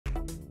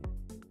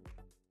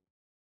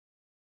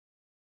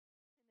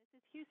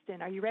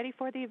Houston, are you ready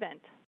for the event?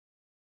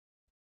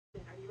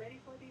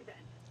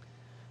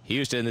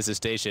 Houston, this is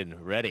Station.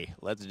 Ready.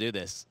 Let's do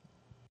this.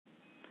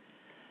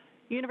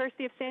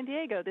 University of San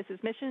Diego, this is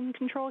Mission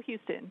Control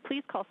Houston.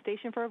 Please call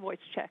Station for a voice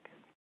check.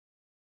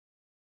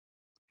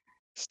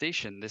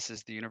 Station, this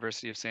is the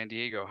University of San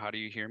Diego. How do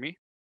you hear me?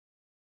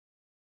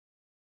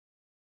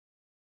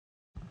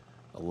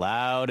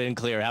 Loud and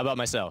clear. How about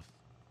myself?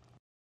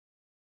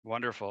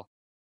 Wonderful.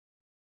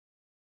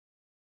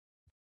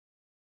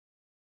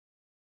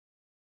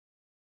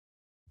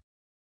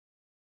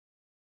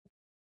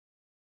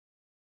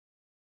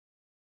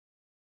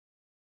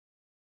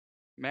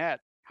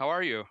 Matt, how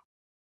are you?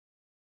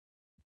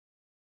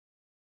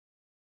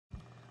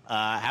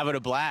 Having a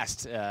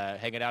blast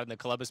hanging out in the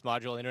Columbus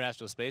Module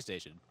International Space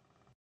Station.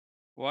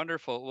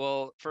 Wonderful.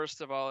 Well,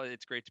 first of all,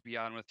 it's great to be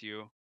on with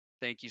you.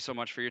 Thank you so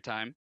much for your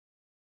time.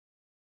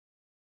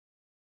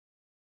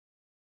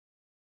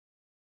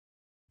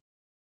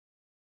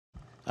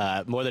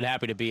 More than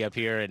happy to be up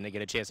here and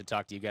get a chance to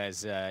talk to you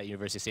guys at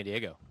University of San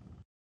Diego.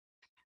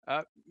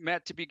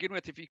 Matt, to begin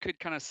with, if you could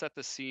kind of set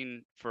the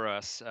scene for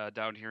us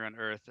down here on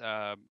Earth,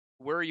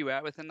 where are you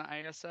at within the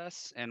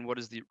ISS, and what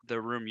is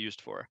the room used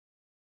for?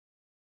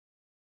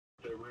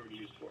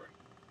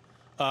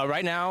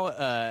 Right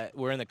now,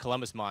 we're in the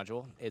Columbus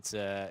module. It's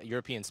a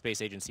European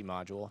Space Agency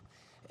module,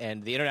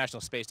 and the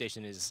International Space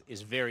Station is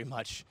very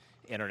much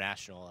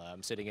international.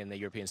 I'm sitting in the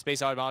European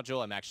Space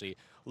Module. I'm actually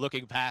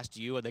looking past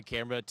you and the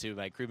camera to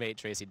my crewmate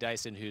Tracy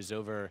Dyson, who's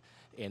over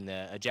in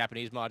a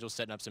Japanese module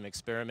setting up some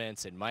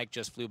experiments, and Mike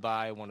just flew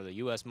by one of the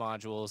U.S.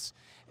 modules.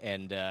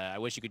 And I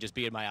wish you could just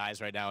be in my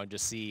eyes right now and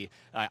just see.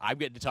 I'm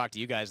getting to talk to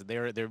you guys.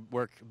 They're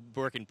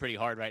working pretty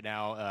hard right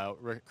now,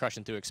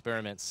 crushing through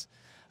experiments,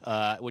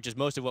 which is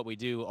most of what we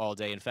do all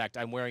day. In fact,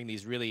 I'm wearing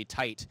these really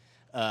tight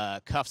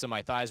cuffs on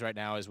my thighs right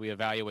now as we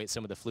evaluate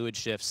some of the fluid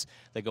shifts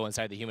that go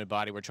inside the human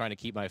body. We're trying to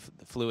keep my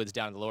fluids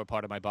down in the lower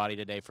part of my body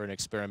today for an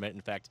experiment.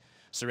 In fact,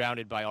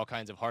 surrounded by all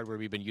kinds of hardware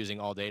we've been using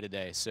all day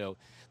today. So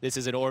this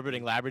is an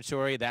orbiting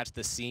laboratory. That's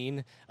the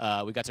scene.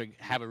 We got to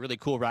have a really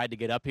cool ride to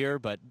get up here,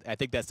 but I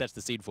think that sets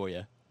the scene for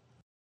you.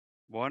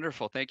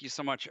 Wonderful. Thank you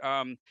so much.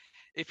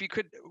 If you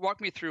could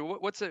walk me through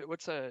what's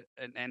an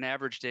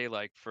average day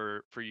like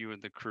for you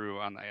and the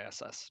crew on the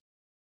ISS?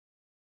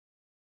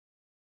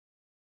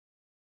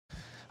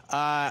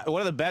 One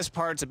of the best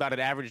parts about an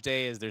average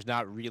day is there's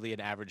not really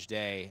an average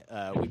day.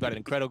 We've got an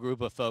incredible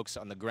group of folks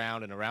on the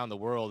ground and around the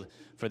world,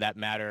 for that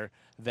matter,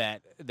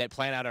 that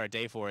plan out our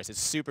day for us. It's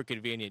super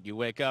convenient. You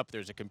wake up,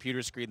 there's a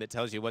computer screen that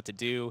tells you what to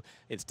do.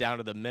 It's down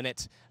to the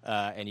minute,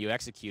 and you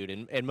execute.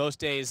 And most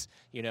days,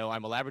 you know,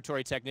 I'm a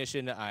laboratory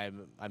technician.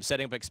 I'm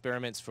setting up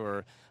experiments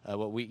for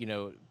what we, you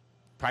know,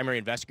 primary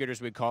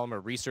investigators, we call them, or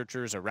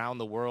researchers around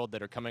the world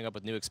that are coming up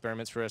with new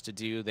experiments for us to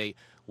do. They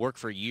work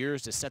for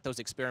years to set those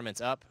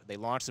experiments up. They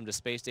launch them to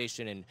space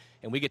station,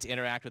 and we get to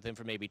interact with them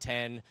for maybe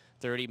 10,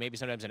 30, maybe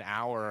sometimes an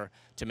hour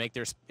to make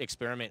their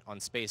experiment on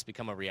space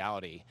become a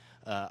reality.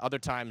 Other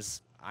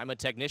times, I'm a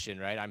technician,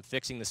 right? I'm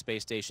fixing the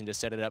space station to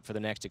set it up for the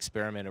next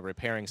experiment, or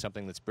repairing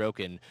something that's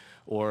broken.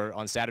 Or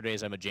on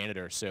Saturdays, I'm a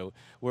janitor. So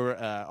we're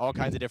all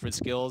kinds of different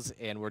skills,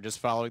 and we're just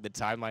following the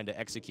timeline to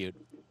execute.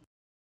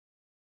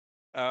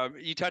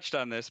 You touched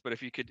on this, but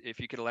if you could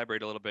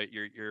elaborate a little bit,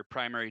 your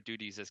primary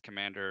duties as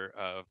commander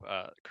of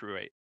Crew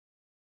 8.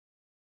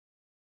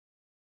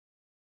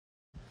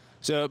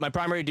 So my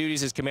primary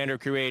duties as commander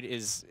of Crew 8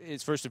 is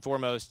first and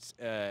foremost,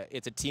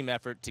 it's a team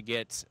effort to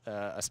get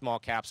a small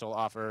capsule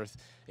off Earth,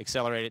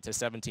 accelerate it to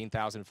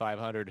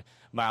 17,500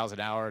 miles an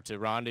hour to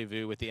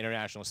rendezvous with the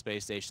International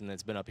Space Station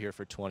that's been up here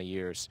for 20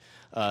 years.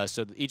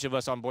 So each of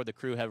us on board the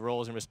crew have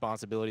roles and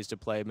responsibilities to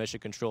play.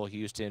 Mission Control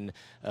Houston,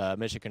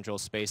 Mission Control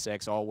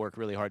SpaceX all work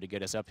really hard to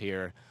get us up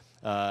here.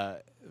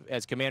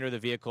 As commander of the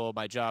vehicle,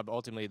 my job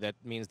ultimately, that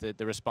means that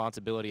the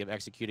responsibility of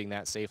executing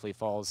that safely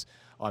falls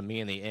on me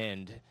in the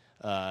end.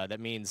 That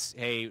means,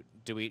 hey,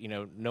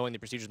 knowing the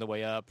procedures on the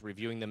way up,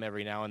 reviewing them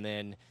every now and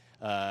then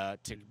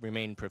to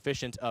remain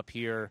proficient up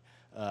here,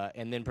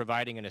 and then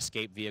providing an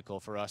escape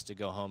vehicle for us to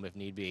go home if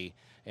need be.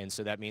 And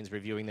so that means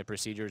reviewing the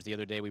procedures. The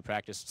other day we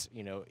practiced,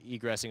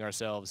 egressing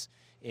ourselves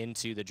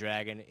into the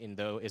Dragon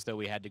as though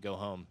we had to go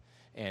home,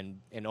 and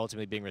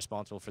ultimately being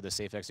responsible for the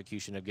safe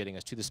execution of getting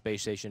us to the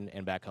space station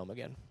and back home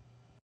again.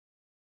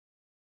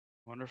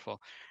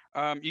 Wonderful.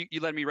 You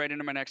led me right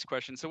into my next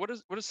question. So what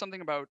is something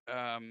about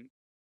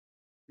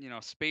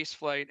space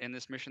flight and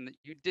this mission that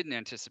you didn't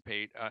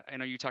anticipate? I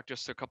know you talked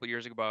just a couple of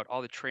years ago about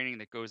all the training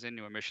that goes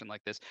into a mission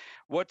like this.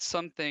 What's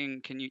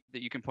something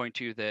that you can point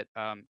to that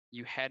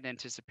you hadn't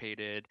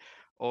anticipated,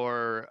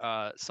 or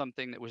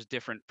something that was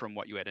different from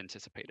what you had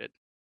anticipated?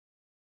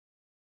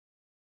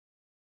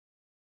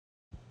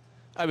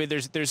 I mean,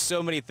 there's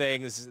so many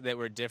things that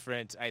were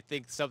different. I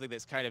think something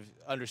that's kind of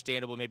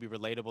understandable, maybe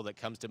relatable, that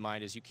comes to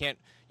mind is you can't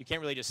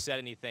really just set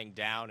anything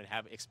down and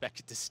expect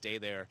it to stay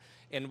there.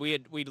 And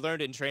we'd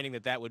learned in training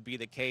that would be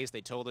the case.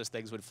 They told us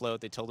things would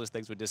float. They told us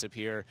things would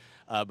disappear,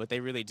 but they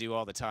really do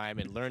all the time.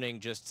 And learning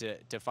just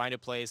to find a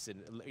place,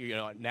 and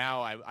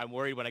now I'm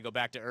worried when I go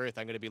back to Earth,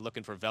 I'm going to be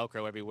looking for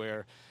Velcro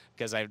everywhere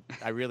because I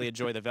really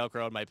enjoy the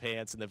Velcro on my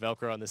pants and the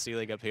Velcro on the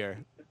ceiling up here.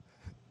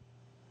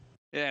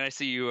 Yeah, and I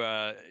see you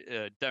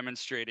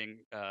demonstrating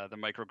the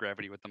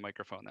microgravity with the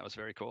microphone. That was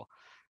very cool.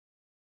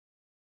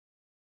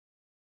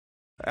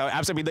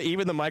 Absolutely.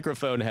 Even the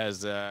microphone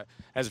has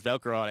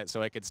Velcro on it,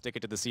 so I could stick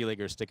it to the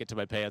ceiling or stick it to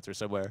my pants or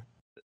somewhere.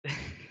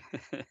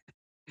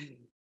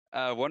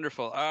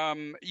 Wonderful.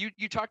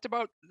 You talked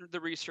about the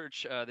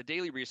research, the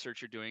daily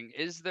research you're doing.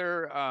 Is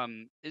there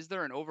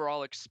an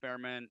overall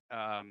experiment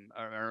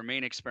or a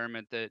main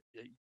experiment that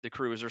the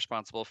crew is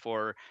responsible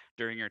for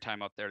during your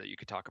time up there that you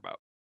could talk about?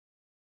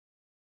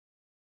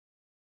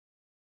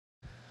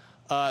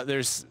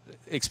 There's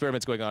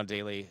experiments going on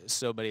daily,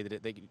 so many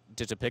that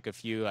just to pick a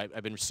few,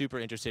 I've been super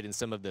interested in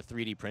some of the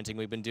 3D printing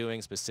we've been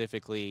doing,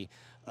 specifically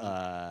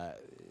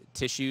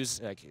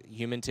tissues, like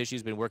human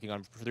tissues. Been working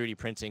on 3D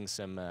printing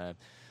some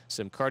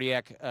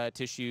cardiac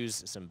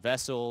tissues, some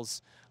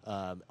vessels.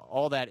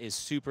 All that is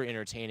super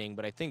entertaining,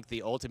 but I think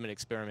the ultimate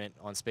experiment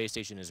on space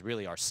station is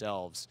really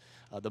ourselves.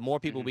 The more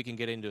people we can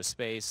get into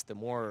space,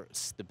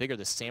 the bigger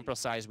the sample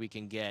size we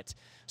can get,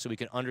 so we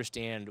can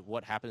understand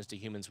what happens to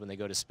humans when they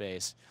go to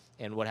space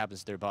and what happens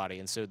to their body.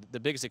 And so the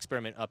biggest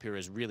experiment up here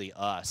is really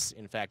us.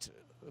 In fact,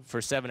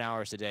 for 7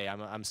 hours a day,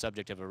 I'm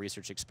subject of a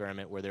research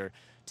experiment where they're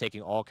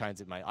taking all kinds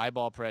of my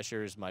eyeball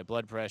pressures, my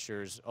blood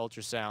pressures,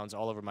 ultrasounds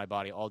all over my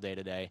body all day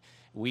today.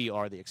 We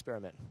are the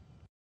experiment.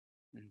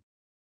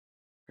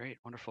 Great,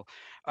 wonderful.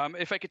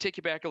 If I could take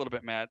you back a little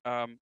bit, Matt,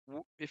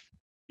 if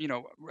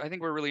I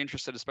think we're really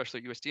interested, especially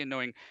at USD, in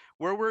knowing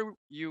where were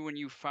you when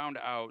you found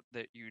out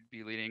that you'd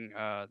be leading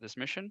this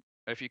mission.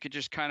 If you could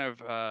just kind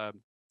of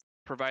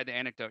provide the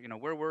anecdote,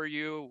 where were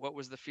you? What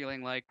was the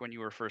feeling like when you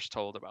were first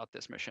told about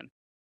this mission?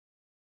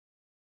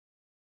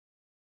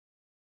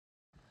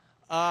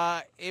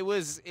 It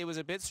was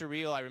a bit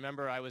surreal. I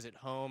remember I was at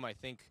home. I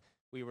think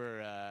we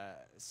were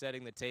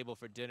setting the table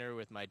for dinner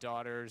with my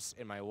daughters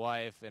and my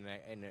wife, and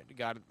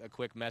got a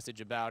quick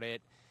message about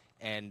it.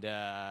 And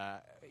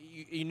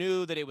you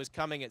knew that it was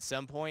coming at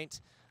some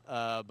point,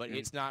 but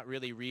it's not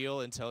really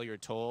real until you're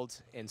told.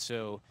 And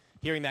so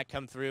hearing that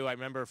come through, I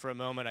remember for a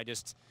moment I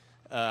just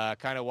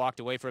kind of walked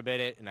away for a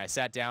minute, and I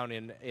sat down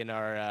in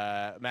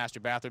our master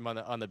bathroom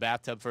on the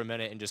bathtub for a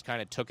minute and just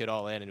kind of took it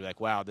all in and be like,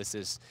 wow, this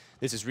is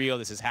real,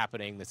 this is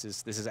happening, this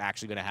is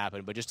actually going to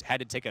happen. But just had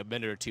to take a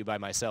minute or two by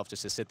myself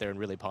just to sit there and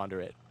really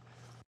ponder it.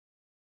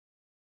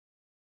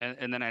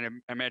 And then I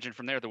imagine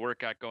from there the work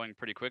got going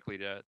pretty quickly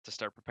to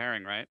start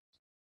preparing, right?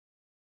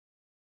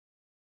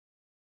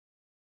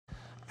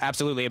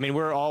 Absolutely. I mean,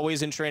 we're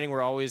always in training.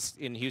 We're always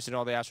in Houston.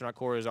 All the astronaut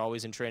corps is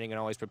always in training and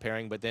always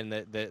preparing. But then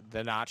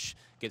the notch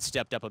gets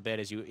stepped up a bit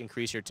as you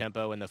increase your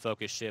tempo, and the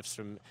focus shifts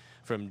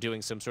from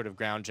doing some sort of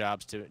ground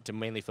jobs to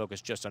mainly focus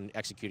just on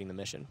executing the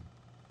mission.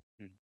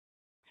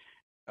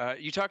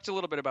 You talked a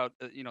little bit about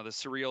the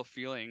surreal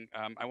feeling.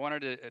 I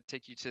wanted to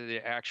take you to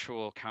the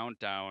actual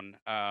countdown.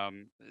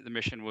 The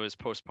mission was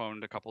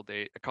postponed a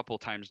couple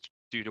times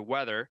due to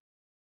weather.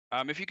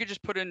 If you could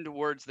just put into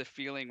words the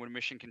feeling when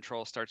mission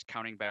control starts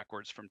counting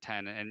backwards from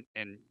 10,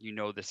 and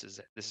this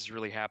is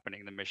really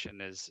happening. The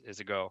mission is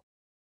a go.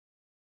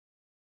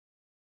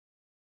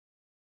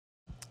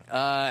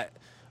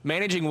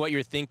 Managing what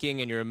you're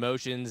thinking and your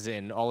emotions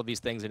and all of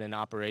these things in an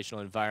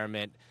operational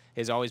environment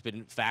has always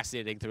been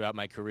fascinating throughout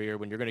my career.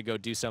 When you're going to go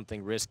do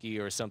something risky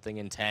or something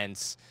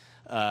intense,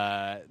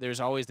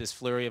 there's always this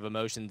flurry of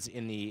emotions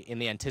in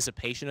the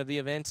anticipation of the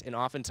event, and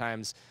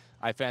oftentimes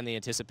I found the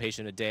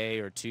anticipation a day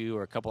or two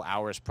or a couple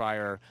hours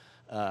prior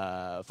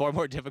far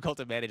more difficult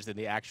to manage than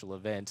the actual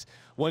event.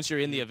 Once you're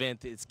in the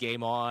event, it's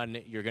game on.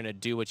 You're going to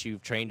do what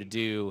you've trained to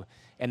do,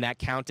 and that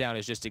countdown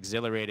is just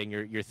exhilarating.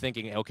 You're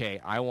thinking,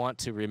 okay, I want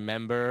to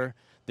remember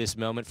this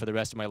moment for the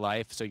rest of my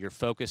life. So you're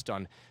focused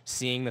on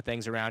seeing the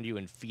things around you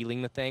and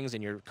feeling the things,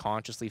 and you're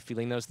consciously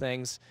feeling those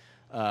things.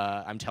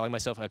 I'm telling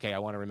myself, okay, I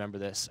want to remember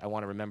this. I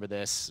want to remember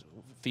this,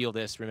 feel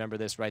this, remember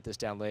this, write this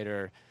down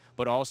later.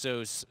 But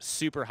also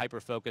super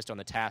hyper-focused on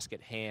the task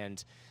at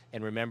hand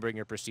and remembering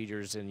your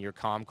procedures and your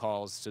comm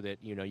calls so that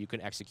you can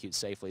execute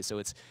safely. So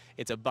it's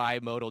a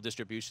bimodal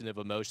distribution of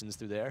emotions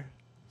through there.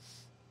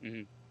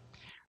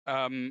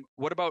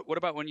 What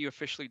about when you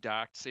officially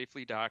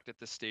safely docked at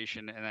the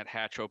station and that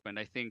hatch opened?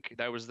 I think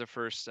that was the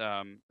first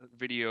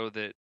video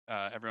that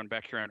everyone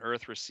back here on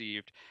Earth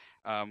received.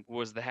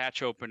 Was the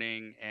hatch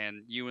opening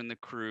and you and the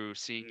crew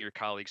seeing your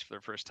colleagues for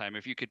the first time.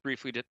 If you could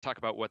briefly talk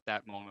about what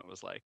that moment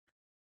was like.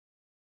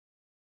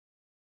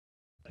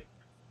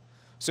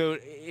 So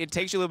it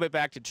takes you a little bit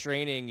back to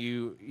training.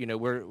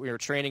 We're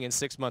training in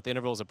 6-month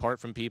intervals apart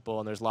from people,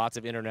 and there's lots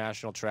of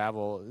international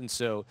travel. And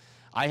so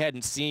I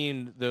hadn't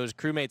seen those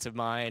crewmates of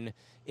mine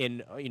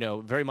in,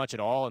 very much at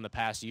all in the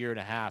past year and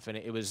a half. And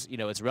it was,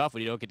 it's rough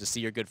when you don't get to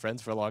see your good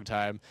friends for a long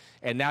time.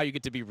 And now you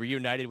get to be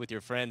reunited with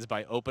your friends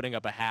by opening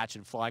up a hatch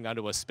and flying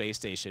onto a space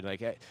station.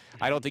 Like,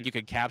 I don't think you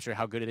can capture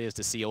how good it is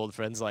to see old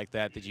friends like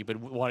that you've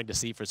been wanting to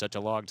see for such a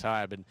long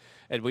time.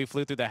 And we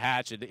flew through the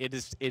hatch, and it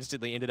just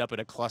instantly ended up in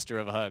a cluster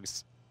of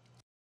hugs.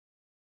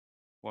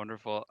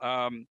 Wonderful.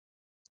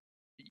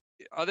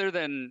 Other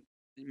than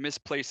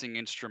misplacing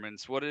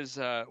instruments, what has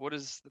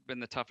been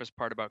the toughest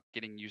part about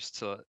getting used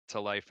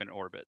to life in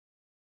orbit?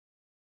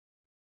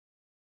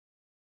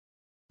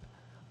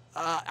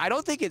 I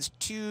don't think it's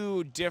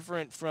too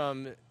different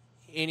from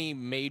any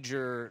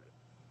major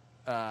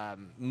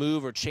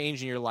move or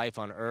change in your life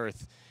on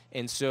Earth.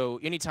 And so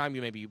anytime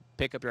you maybe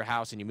pick up your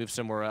house and you move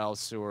somewhere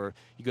else, or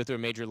you go through a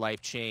major life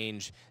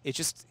change, it's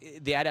just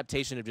the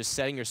adaptation of just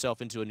setting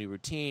yourself into a new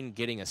routine,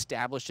 getting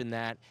established in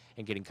that,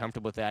 and getting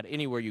comfortable with that.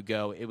 Anywhere you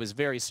go, it was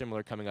very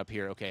similar coming up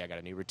here. Okay, I got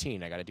a new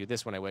routine. I got to do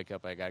this when I wake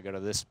up. I got to go to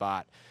this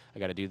spot. I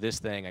got to do this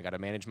thing. I got to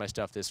manage my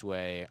stuff this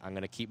way. I'm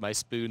going to keep my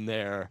spoon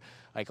there.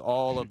 Like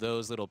all of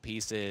those little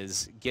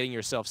pieces, getting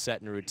yourself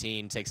set in a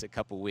routine takes a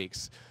couple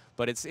weeks.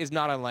 But it's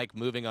not unlike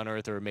moving on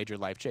Earth or a major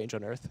life change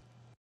on Earth.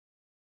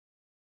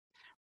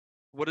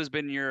 What's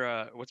been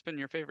your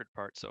favorite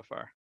part so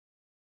far?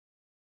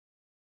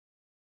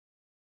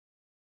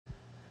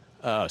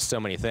 Oh, so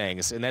many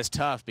things. And that's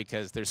tough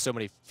because there's so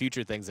many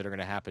future things that are going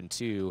to happen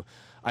too.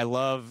 I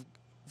love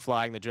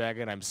flying the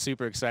Dragon. I'm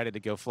super excited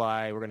to go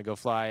fly. We're going to go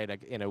fly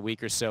in a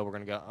week or so. We're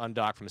going to go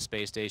undock from the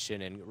space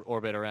station and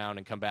orbit around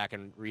and come back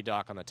and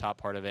redock on the top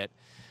part of it.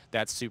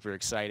 That's super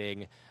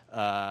exciting.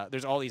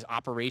 There's all these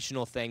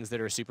operational things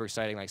that are super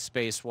exciting, like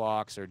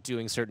spacewalks or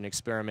doing certain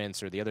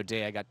experiments. Or the other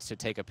day I got to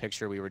take a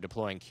picture. We were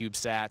deploying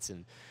CubeSats,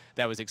 and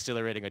that was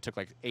exhilarating. I took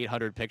like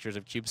 800 pictures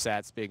of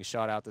CubeSats being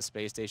shot out the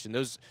space station.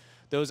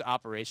 Those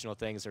operational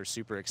things are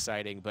super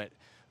exciting. But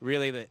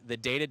really the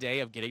day-to-day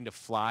of getting to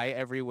fly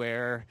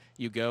everywhere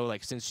you go,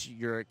 like since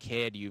you're a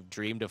kid, you've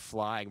dreamed of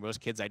flying. Most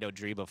kids I know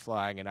dream of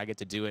flying, and I get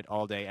to do it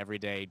all day, every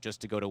day,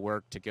 just to go to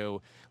work, to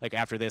go, like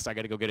after this, I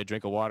got to go get a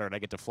drink of water, and I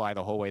get to fly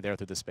the whole way there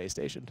through the space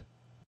station.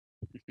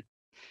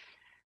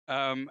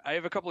 I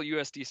have a couple of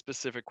USD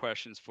specific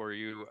questions for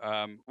you.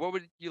 What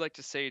would you like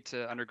to say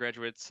to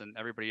undergraduates and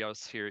everybody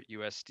else here at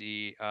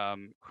USD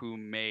who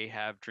may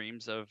have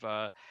dreams of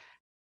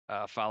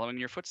following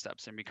your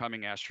footsteps and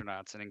becoming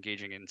astronauts and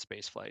engaging in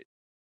spaceflight?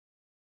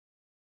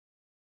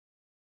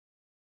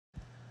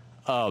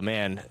 Oh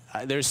man,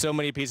 there's so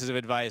many pieces of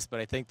advice, but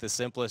I think the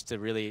simplest to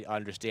really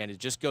understand is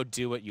just go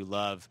do what you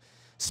love.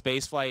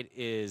 Spaceflight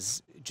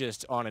is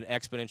just on an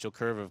exponential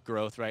curve of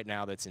growth right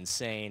now that's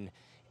insane,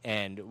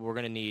 and we're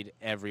going to need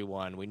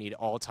everyone. We need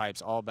all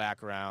types, all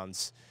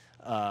backgrounds,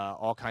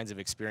 all kinds of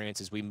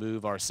experiences. We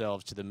move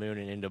ourselves to the moon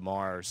and into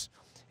Mars.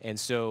 And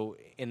so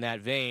in that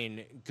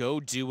vein, go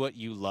do what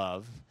you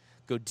love,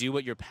 go do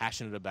what you're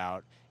passionate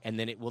about, and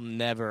then it will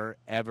never,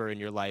 ever in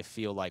your life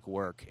feel like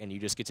work, and you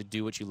just get to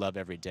do what you love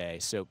every day.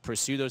 So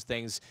pursue those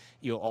things.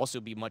 You'll also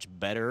be much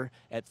better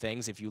at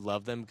things if you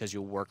love them because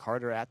you'll work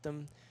harder at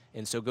them.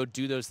 And so go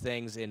do those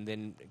things, and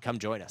then come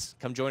join us.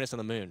 Come join us on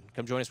the moon.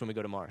 Come join us when we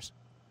go to Mars.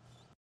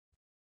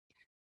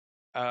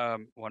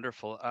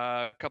 Wonderful.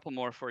 A couple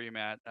more for you,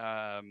 Matt.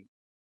 I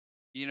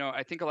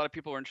think a lot of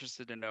people are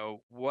interested to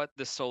know what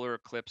the solar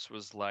eclipse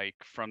was like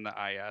from the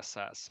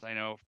ISS. I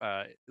know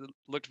it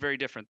looked very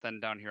different than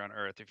down here on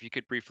Earth. If you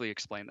could briefly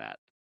explain that.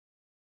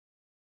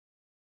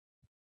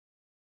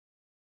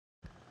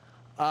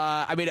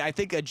 I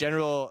think a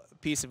general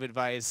piece of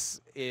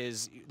advice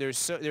is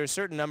there's a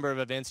certain number of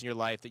events in your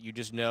life that you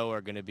just know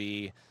are going to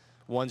be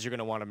ones you're going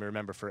to want to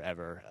remember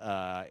forever.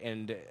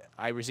 And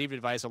I received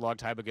advice a long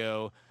time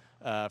ago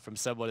from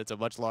someone that's a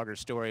much longer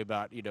story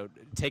about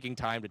taking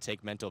time to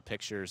take mental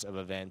pictures of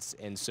events,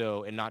 and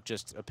not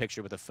just a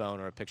picture with a phone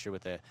or a picture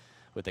with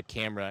a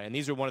camera. And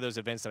these are one of those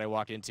events that I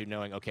walked into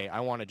knowing, okay, I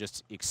want to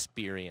just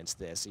experience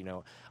this.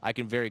 I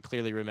can very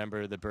clearly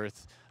remember the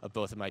birth of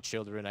both of my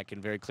children. I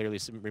can very clearly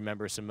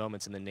remember some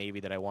moments in the Navy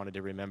that I wanted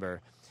to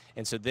remember.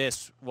 And so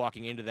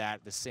walking into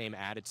that, the same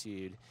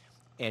attitude,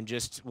 and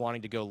just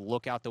wanting to go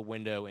look out the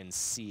window and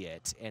see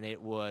it. And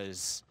it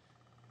was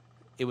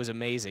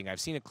amazing. I've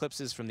seen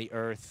eclipses from the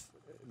Earth.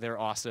 They're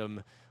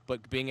awesome.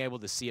 But being able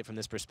to see it from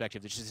this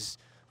perspective, it's just this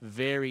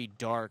very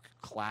dark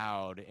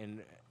cloud.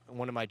 And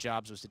one of my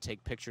jobs was to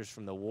take pictures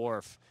from the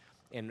wharf,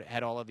 and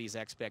had all of these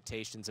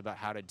expectations about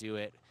how to do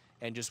it,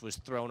 and just was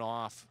thrown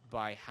off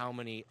by how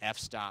many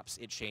f-stops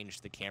it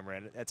changed the camera.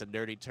 And that's a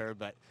nerdy term,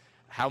 but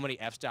how many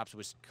f-stops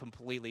was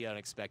completely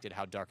unexpected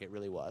how dark it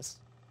really was.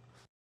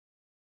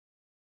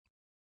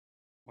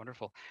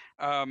 Wonderful.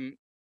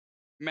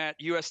 Matt,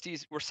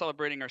 we're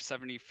celebrating our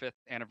 75th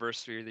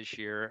anniversary this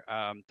year.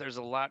 There's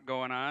a lot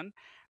going on.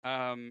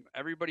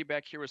 Everybody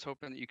back here was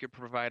hoping that you could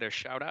provide a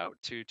shout out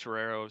to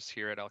toreros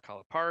here at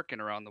Alcala Park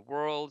and around the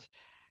world.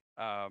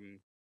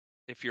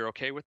 If you're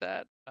okay with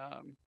that.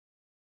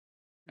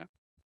 Yeah.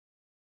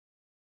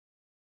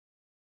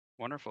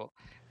 Wonderful.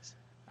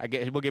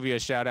 We'll give you a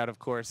shout out, of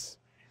course.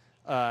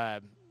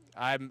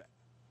 I'm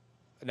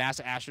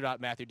NASA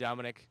astronaut Matthew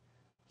Dominick,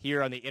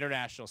 here on the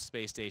International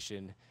Space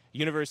Station,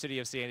 University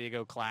of San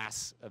Diego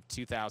class of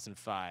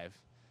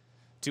 2005.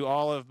 To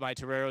all of my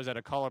Toreros at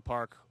a color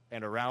park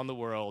and around the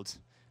world,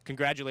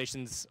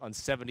 congratulations on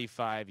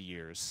 75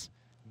 years.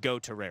 Go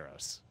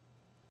Toreros.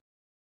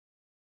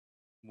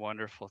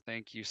 Wonderful.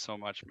 Thank you so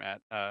much,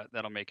 Matt.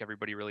 That'll make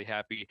everybody really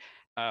happy.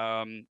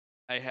 I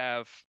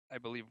have, I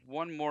believe,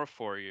 one more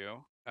for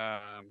you.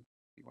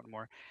 One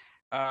more.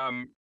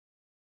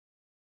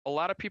 A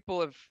lot of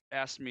people have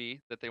asked me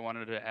that they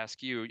wanted to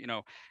ask you,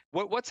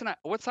 what's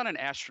on an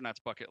astronaut's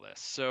bucket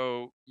list?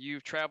 So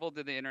you've traveled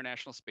to the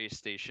International Space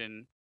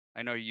Station.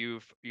 I know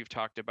you've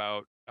talked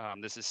about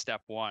this is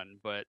step one,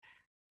 but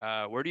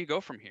where do you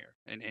go from here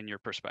in your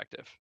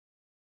perspective?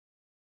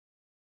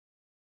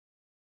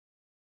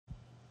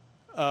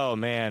 Oh,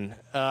 man.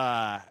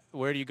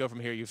 Where do you go from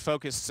here? You've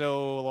focused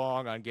so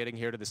long on getting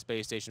here to the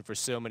space station for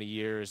so many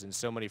years, and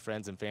so many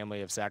friends and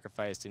family have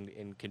sacrificed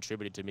and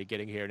contributed to me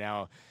getting here.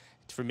 Now,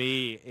 for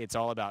me, it's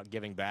all about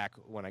giving back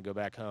when I go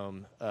back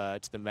home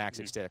to the max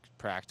extent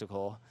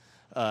practical.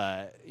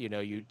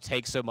 You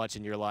take so much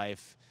in your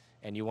life,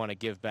 and you want to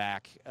give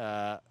back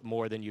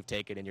more than you've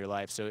taken in your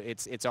life. So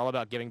it's all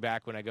about giving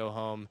back when I go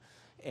home,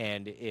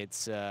 and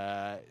it's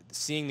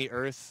seeing the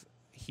Earth.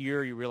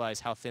 Here you realize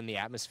how thin the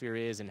atmosphere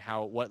is and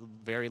what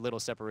very little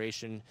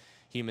separation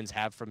humans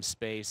have from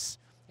space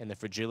and the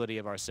fragility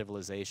of our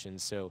civilization.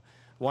 So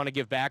want to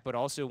give back, but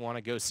also want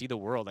to go see the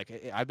world.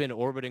 Like, I've been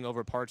orbiting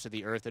over parts of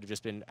the Earth that have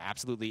just been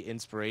absolutely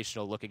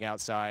inspirational looking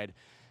outside.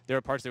 There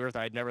are parts of the Earth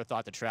I'd never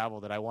thought to travel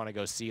that I want to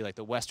go see. Like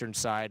the western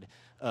side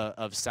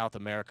of South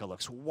America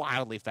looks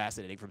wildly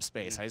fascinating from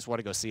space. I just want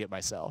to go see it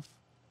myself.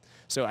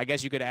 So I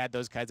guess you could add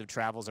those kinds of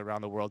travels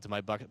around the world to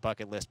my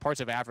bucket list. Parts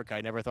of Africa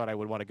I never thought I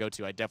would want to go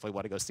to. I definitely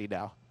want to go see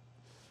now.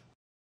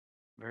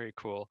 Very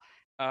cool.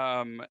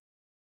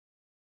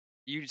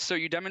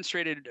 You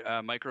demonstrated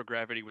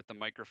microgravity with the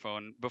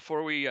microphone.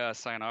 Before we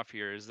sign off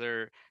here, is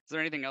there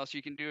anything else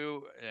you can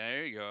do?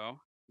 There you go.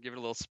 Give it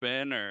a little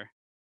spin, or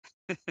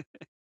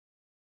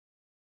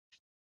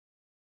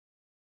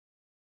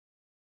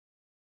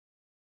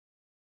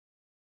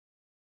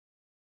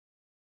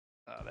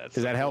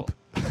Does that help?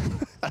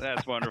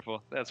 That's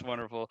wonderful. That's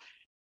wonderful.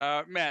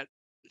 Matt,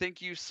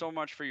 thank you so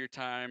much for your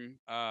time.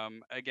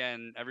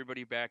 Again,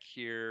 everybody back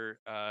here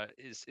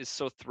is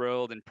so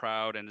thrilled and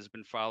proud and has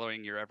been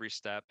following your every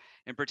step.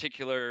 In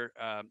particular,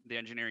 the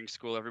engineering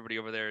school, everybody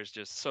over there is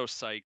just so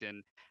psyched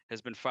and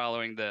has been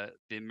following the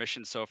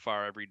mission so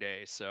far every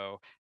day. So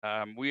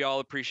we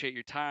all appreciate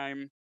your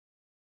time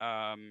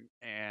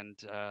and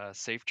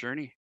safe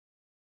journey.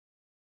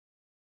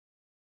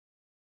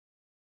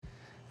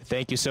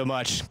 Thank you so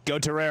much. Go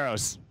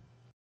Toreros.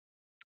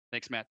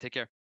 Thanks, Matt. Take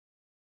care.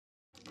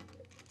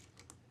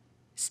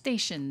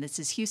 Station, this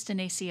is Houston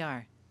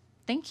ACR.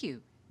 Thank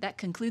you. That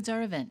concludes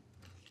our event.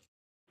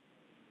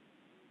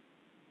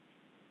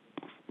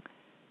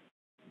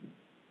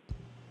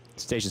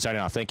 Station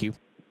signing off. Thank you.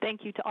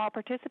 Thank you to all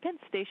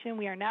participants. Station,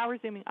 we are now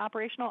resuming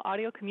operational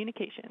audio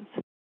communications.